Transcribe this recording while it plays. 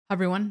Hi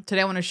everyone.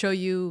 Today I want to show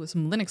you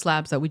some Linux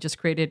labs that we just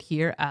created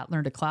here at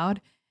Learn to Cloud,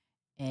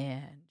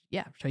 and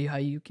yeah, show you how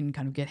you can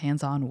kind of get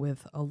hands-on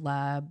with a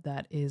lab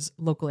that is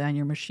locally on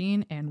your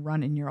machine and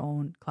run in your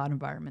own cloud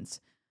environments,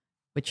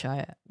 which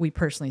we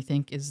personally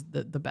think is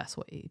the best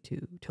way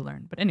to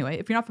learn. But anyway,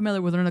 if you're not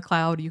familiar with Learn to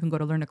Cloud, you can go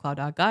to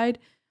learntocloud.guide.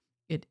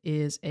 It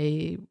is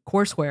a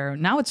courseware.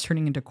 Now it's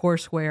turning into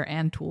courseware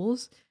and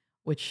tools,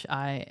 which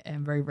I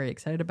am very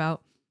excited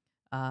about.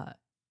 Uh,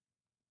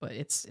 but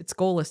its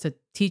goal is to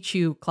teach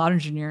you cloud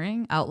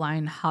engineering,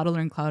 outline how to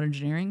learn cloud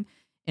engineering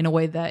in a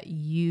way that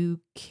you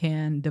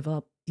can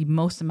develop the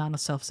most amount of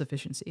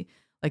self-sufficiency.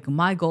 Like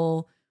my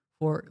goal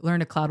for Learn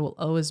to Cloud will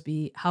always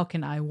be how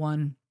can I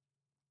one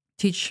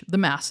teach the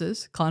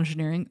masses cloud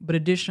engineering, but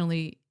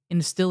additionally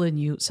instill in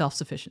you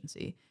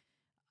self-sufficiency.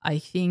 I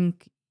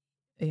think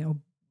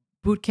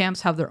boot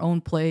camps have their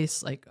own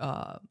place, like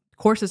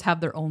courses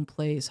have their own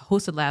place,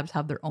 hosted labs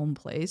have their own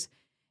place,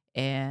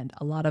 and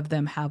a lot of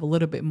them have a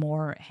little bit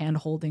more hand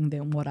holding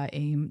than what I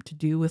aim to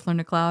do with Learn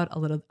to Cloud. A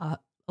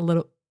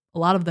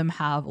lot of them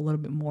have a little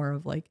bit more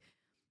of like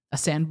a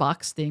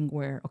sandbox thing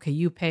where, okay,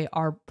 you pay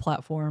our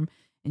platform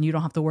and you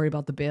don't have to worry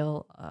about the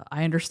bill.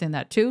 I understand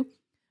that too.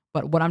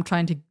 But what I'm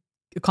trying to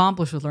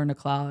accomplish with Learn to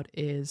Cloud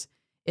is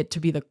it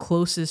to be the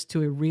closest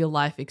to a real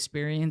life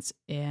experience.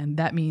 And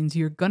that means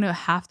you're going to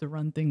have to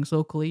run things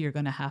locally. You're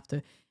going to have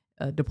to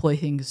deploy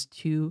things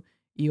to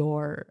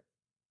your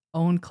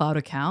own cloud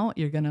account.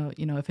 You're going to,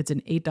 if it's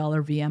an $8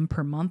 VM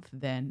per month,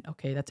 then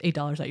okay, that's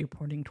 $8 that you're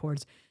putting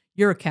towards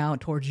your account,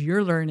 towards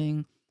your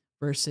learning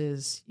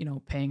versus,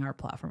 paying our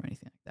platform or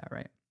anything like that,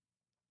 right?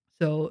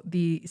 So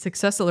the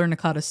success that Learn to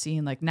Cloud has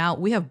seen, like now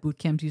we have boot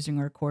camps using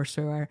our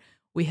Coursera,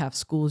 we have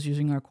schools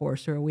using our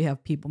Coursera, we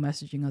have people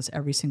messaging us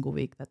every single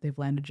week that they've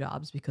landed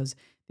jobs because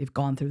they've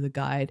gone through the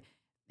guide,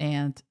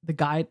 and the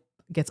guide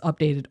gets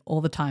updated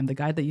all the time. The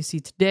guide that you see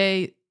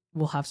today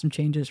will have some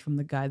changes from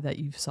the guide that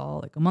you saw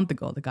like a month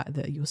ago, the guide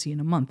that you'll see in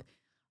a month.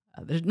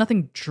 There's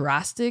nothing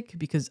drastic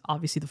because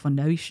obviously the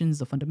foundations,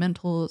 the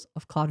fundamentals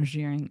of cloud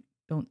engineering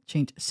don't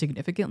change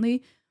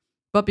significantly.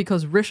 But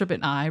because Rishabh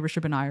and I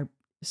are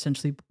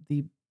essentially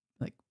the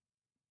like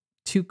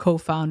two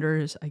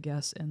co-founders, I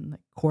guess, and like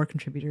core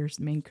contributors,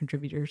 main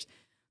contributors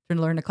to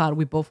Learn to Cloud.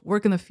 We both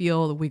work in the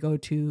field. We go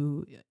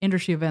to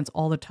industry events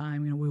all the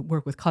time. We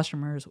work with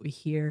customers. We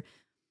hear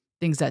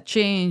things that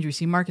change. We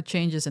see market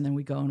changes, and then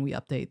we go and we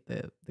update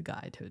the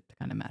guide to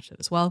kind of match that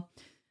as well.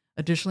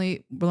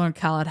 Additionally, Learn to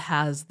Cloud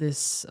has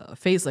this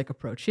phase-like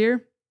approach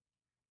here.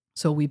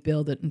 So we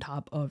build it on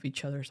top of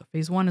each other. So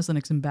phase one is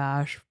Linux and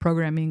Bash,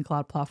 programming,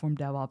 cloud platform,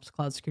 DevOps,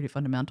 cloud security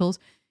fundamentals.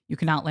 You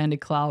cannot land a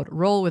cloud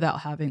role without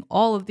having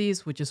all of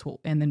these,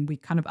 and then we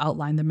kind of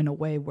outline them in a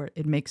way where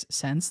it makes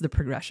sense, the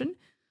progression.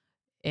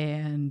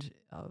 And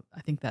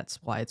I think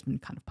that's why it's been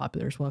kind of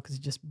popular as well, because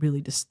it just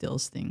really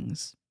distills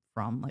things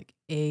from like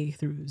A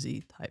through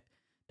Z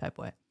type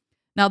way.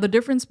 Now, the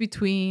difference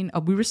between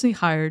we recently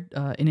hired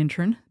an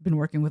intern, been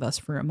working with us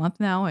for a month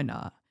now, and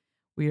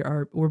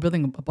we're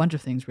building a bunch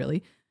of things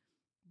really.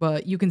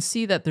 But you can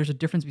see that there's a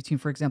difference between,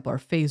 for example, our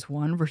phase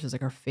one versus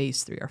like our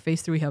phase three. Our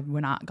phase three we're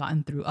not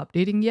gotten through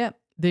updating yet.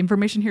 The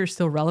information here is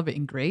still relevant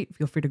and great.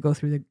 Feel free to go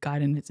through the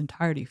guide in its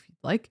entirety if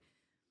you'd like.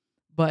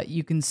 But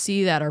you can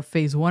see that our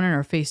phase one and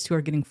our phase two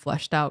are getting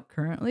fleshed out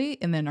currently,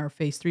 and then our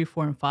phase three,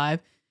 four, and five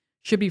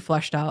should be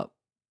fleshed out.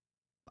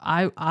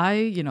 I'm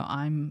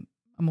a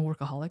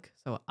workaholic,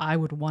 so I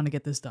would want to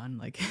get this done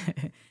like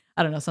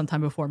I don't know, sometime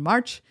before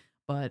March.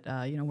 But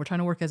we're trying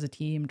to work as a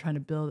team, trying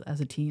to build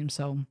as a team.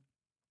 So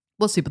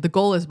we'll see, but the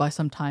goal is by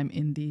sometime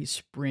in the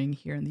spring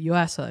here in the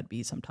US. So that'd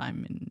be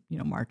sometime in,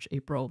 March,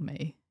 April,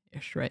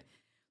 May-ish, right?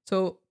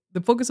 So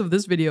the focus of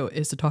this video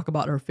is to talk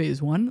about our phase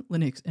one,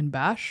 Linux and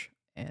Bash.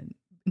 And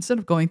instead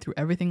of going through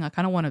everything, I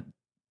kind of want to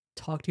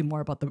talk to you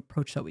more about the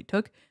approach that we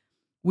took.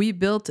 We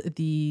built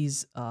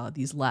these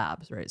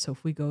labs, right? So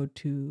if we go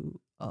to,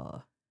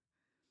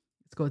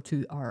 let's go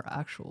to our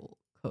actual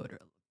code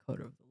of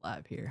the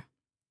lab here.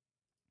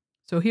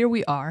 So here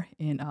we are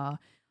in, if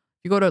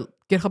you go to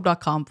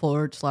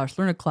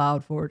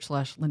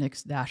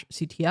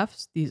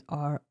github.com/learntocloud/linux-ctfs, these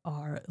are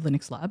our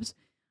Linux labs.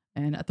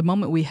 And at the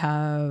moment we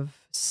have,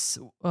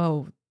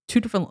 two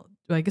different,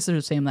 I guess they're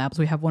the same labs.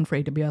 We have one for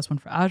AWS, one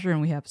for Azure,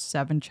 and we have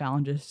 8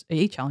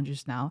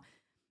 challenges now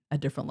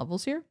at different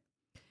levels here.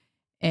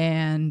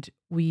 And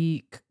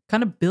we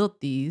kind of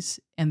built these,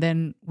 and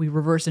then we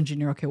reverse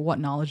engineer, okay, what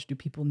knowledge do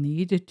people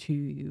need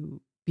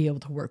to be able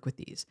to work with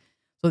these?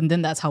 So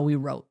then that's how we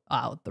wrote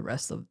out the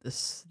rest of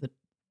the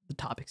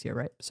topics here,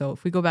 right? So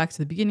if we go back to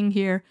the beginning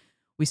here,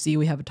 we see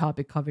we have a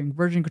topic covering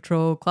version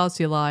control, cloud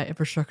CLI,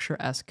 infrastructure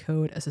as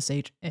code,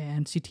 SSH,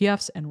 and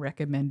CTFs, and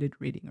recommended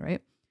reading,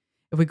 right?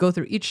 If we go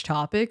through each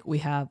topic, we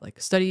have like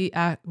we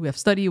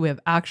have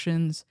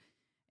actions,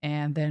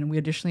 and then we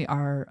additionally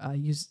are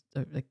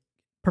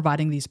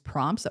providing these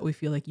prompts that we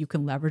feel like you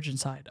can leverage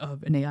inside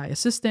of an AI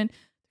assistant,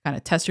 kind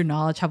of test your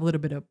knowledge, have a little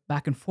bit of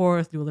back and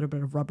forth, do a little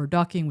bit of rubber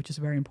ducking, which is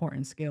very important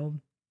in scale.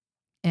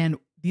 And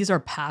these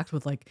are packed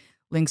with like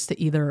links to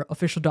either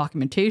official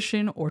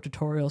documentation or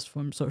tutorials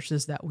from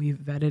sources that we've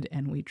vetted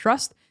and we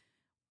trust.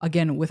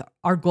 again, with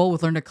our goal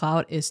with Learn to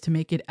Cloud is to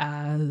make it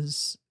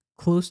as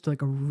close to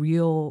like a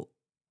real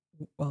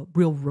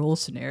role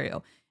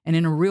scenario. And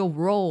in a real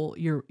role,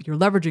 you're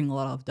leveraging a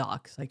lot of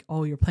docs. Like,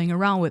 oh, you're playing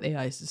around with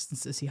AI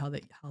assistants to see how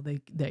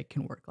they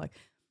can work. Like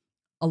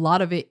a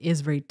lot of it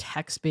is very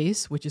text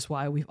based, which is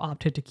why we've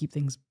opted to keep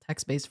things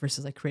text based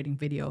versus like creating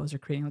videos or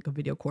creating like a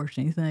video course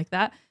or anything like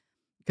that.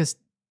 Because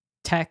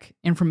tech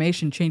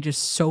information changes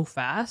so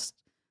fast.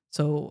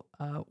 So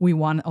we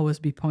want to always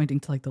be pointing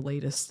to like the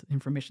latest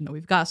information that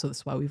we've got. So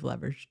that's why we've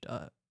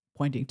leveraged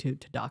pointing to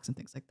docs and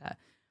things like that.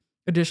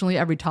 Additionally,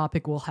 every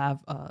topic will have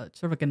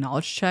sort of like a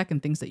knowledge check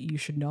and things that you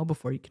should know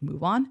before you can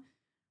move on,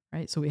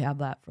 right? So we have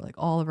that for like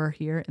Oliver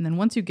here. And then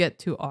once you get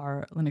to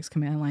our Linux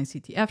command line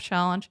CTF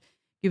challenge,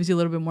 it gives you a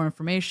little bit more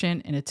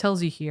information, and it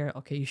tells you here,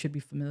 okay, you should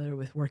be familiar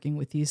with working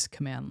with these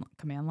command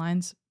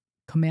line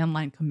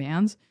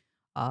commands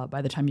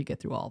by the time you get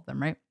through all of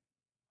them, right?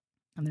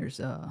 And there's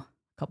a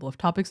couple of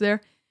topics there.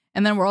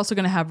 And then we're also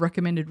going to have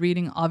recommended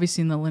reading,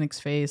 obviously in the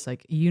Linux phase.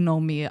 Like, you know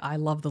me, I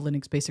love the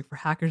Linux Basic for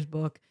Hackers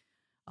book.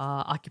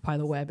 Occupy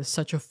the Web is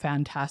such a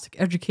fantastic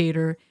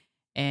educator,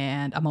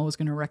 and I'm always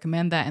going to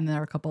recommend that. And there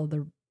are a couple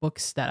other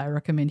books that I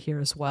recommend here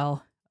as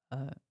well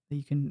that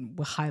you can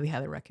highly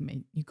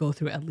recommend you go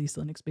through at least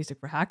Linux Basic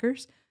for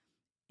Hackers.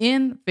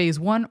 In phase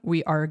 1,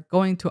 we are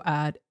going to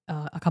add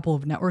a couple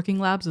of networking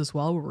labs as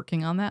well. We're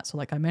working on that. So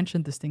like I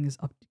mentioned, this thing is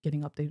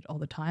getting updated all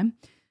the time.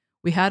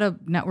 We had a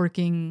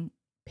networking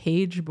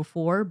page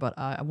before, but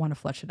I want to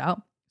flesh it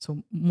out.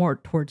 So more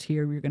towards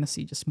here, we're going to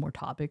see just more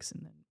topics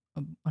and then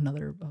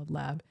another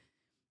lab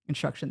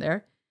instruction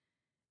there.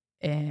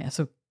 And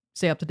so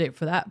stay up to date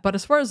for that. But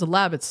as far as the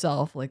lab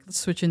itself, like let's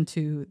switch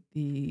into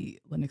the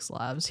Linux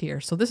labs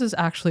here. So this is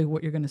actually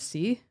what you're going to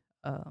see.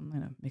 I'm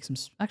going to make some,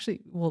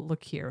 actually, we'll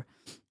look here.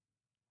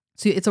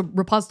 See, it's a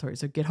repository.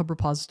 It's a GitHub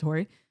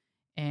repository,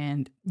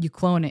 and you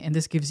clone it. And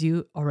this gives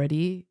you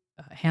already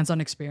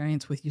hands-on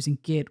experience with using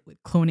Git,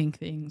 with cloning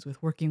things,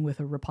 with working with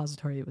a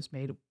repository that was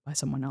made by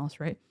someone else,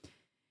 right?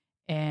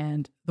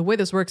 And the way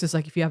this works is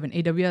like if you have an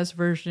AWS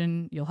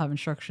version, you'll have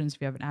instructions.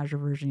 If you have an Azure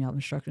version, you'll have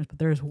instructions. But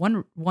there's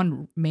one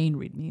main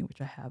README,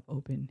 which I have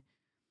open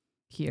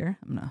here.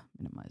 I'm going to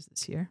minimize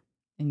this here.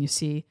 And you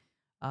see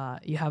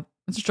you have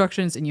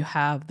instructions and you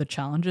have the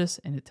challenges.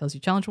 And it tells you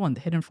challenge 1,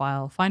 the hidden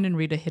file. Find and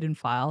read a hidden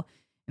file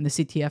in the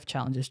CTF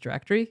challenges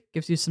directory.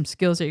 Gives you some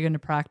skills that you're going to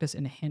practice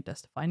and a hint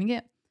as to finding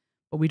it.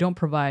 But we don't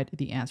provide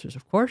the answers,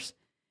 of course.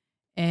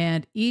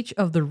 And each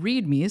of the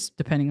READMEs,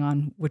 depending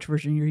on which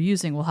version you're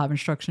using, will have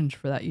instructions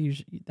for that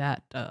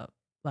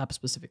lab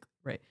specifically,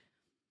 right?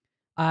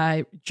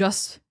 I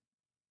just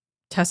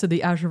tested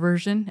the Azure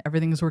version.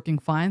 Everything is working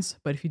fine.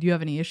 But if you do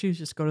have any issues,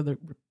 just go to the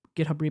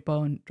GitHub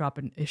repo and drop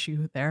an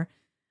issue there.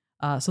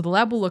 So the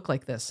lab will look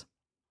like this.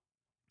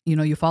 You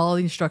know, you follow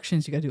the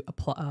instructions. You got to do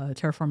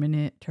Terraform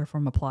init,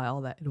 Terraform apply,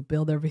 all that. It'll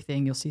build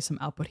everything. You'll see some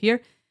output here.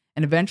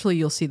 And eventually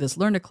you'll see this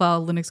Learn to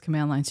Cloud, Linux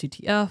command line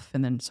CTF,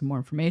 and then some more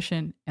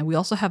information. And we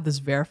also have this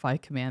verify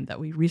command that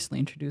we recently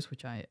introduced,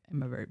 which I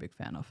am a very big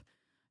fan of.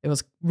 It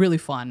was really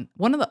fun.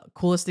 One of the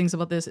coolest things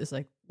about this is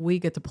like we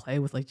get to play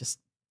with like just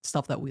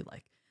stuff that we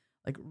like.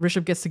 Like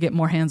Rishabh gets to get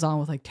more hands-on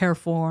with like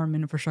Terraform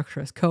and infrastructure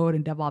as code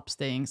and DevOps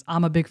things.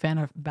 I'm a big fan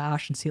of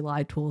Bash and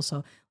CLI tools.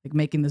 So like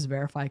making this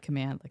verify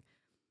command, like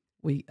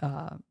we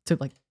to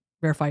like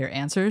verify your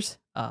answers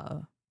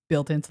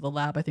built into the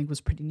lab, I think was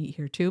pretty neat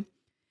here too.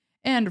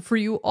 And for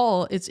you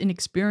all, it's an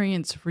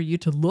experience for you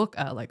to look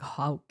at like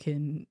how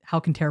can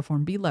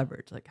Terraform be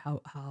leveraged? Like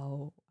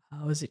how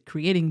is it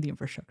creating the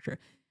infrastructure?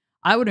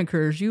 I would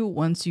encourage you,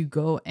 once you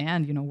go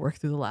and work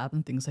through the lab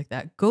and things like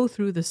that, go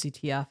through the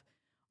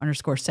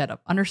CTF_setup.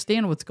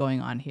 Understand what's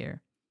going on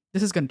here.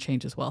 This is going to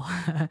change as well,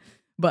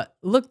 but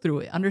look through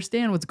it.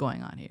 Understand what's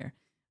going on here.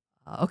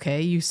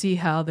 Okay, you see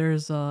how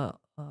there's a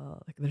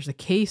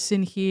case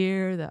in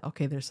here that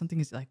there's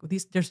something like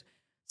there's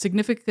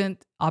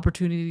significant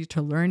opportunity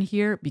to learn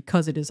here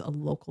because it is a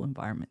local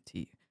environment to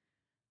you.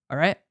 All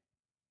right.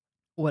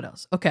 What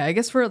else? Okay, I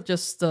guess for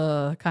just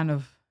kind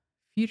of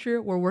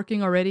future, we're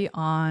working already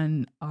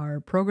on our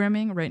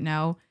programming right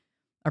now.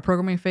 Our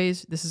programming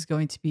phase, this is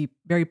going to be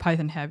very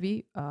Python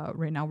heavy.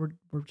 Right now,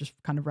 we're just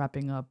kind of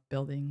wrapping up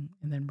building,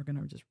 and then we're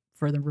going to just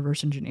further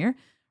reverse engineer.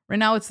 Right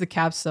now, it's the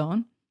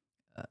capstone,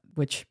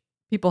 which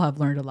people have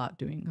learned a lot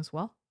doing as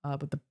well.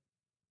 But the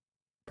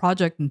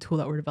project and tool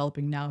that we're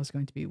developing now is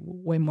going to be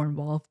way more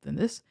involved than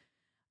this.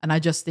 And I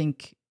just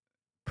think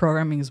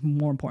programming is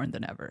more important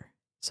than ever.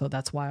 So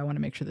that's why I want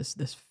to make sure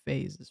this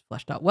phase is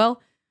fleshed out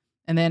well.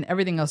 And then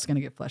everything else is going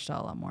to get fleshed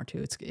out a lot more too.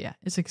 It's an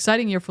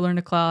exciting year for Learn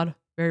to Cloud.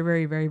 Very,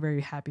 very, very, very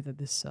happy that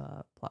this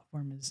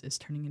platform is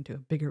turning into a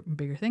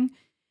bigger thing.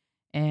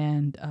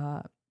 And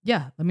let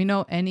me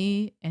know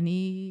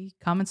any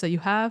comments that you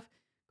have.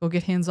 Go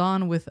get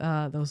hands-on with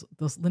those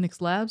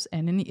Linux labs,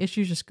 and any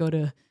issues, just go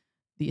to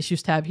the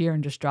issues tab here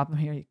and just drop them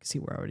here. You can see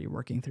we're already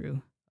working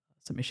through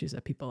some issues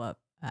that people have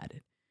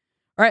added.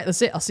 All right, that's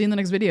it. I'll see you in the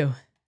next video.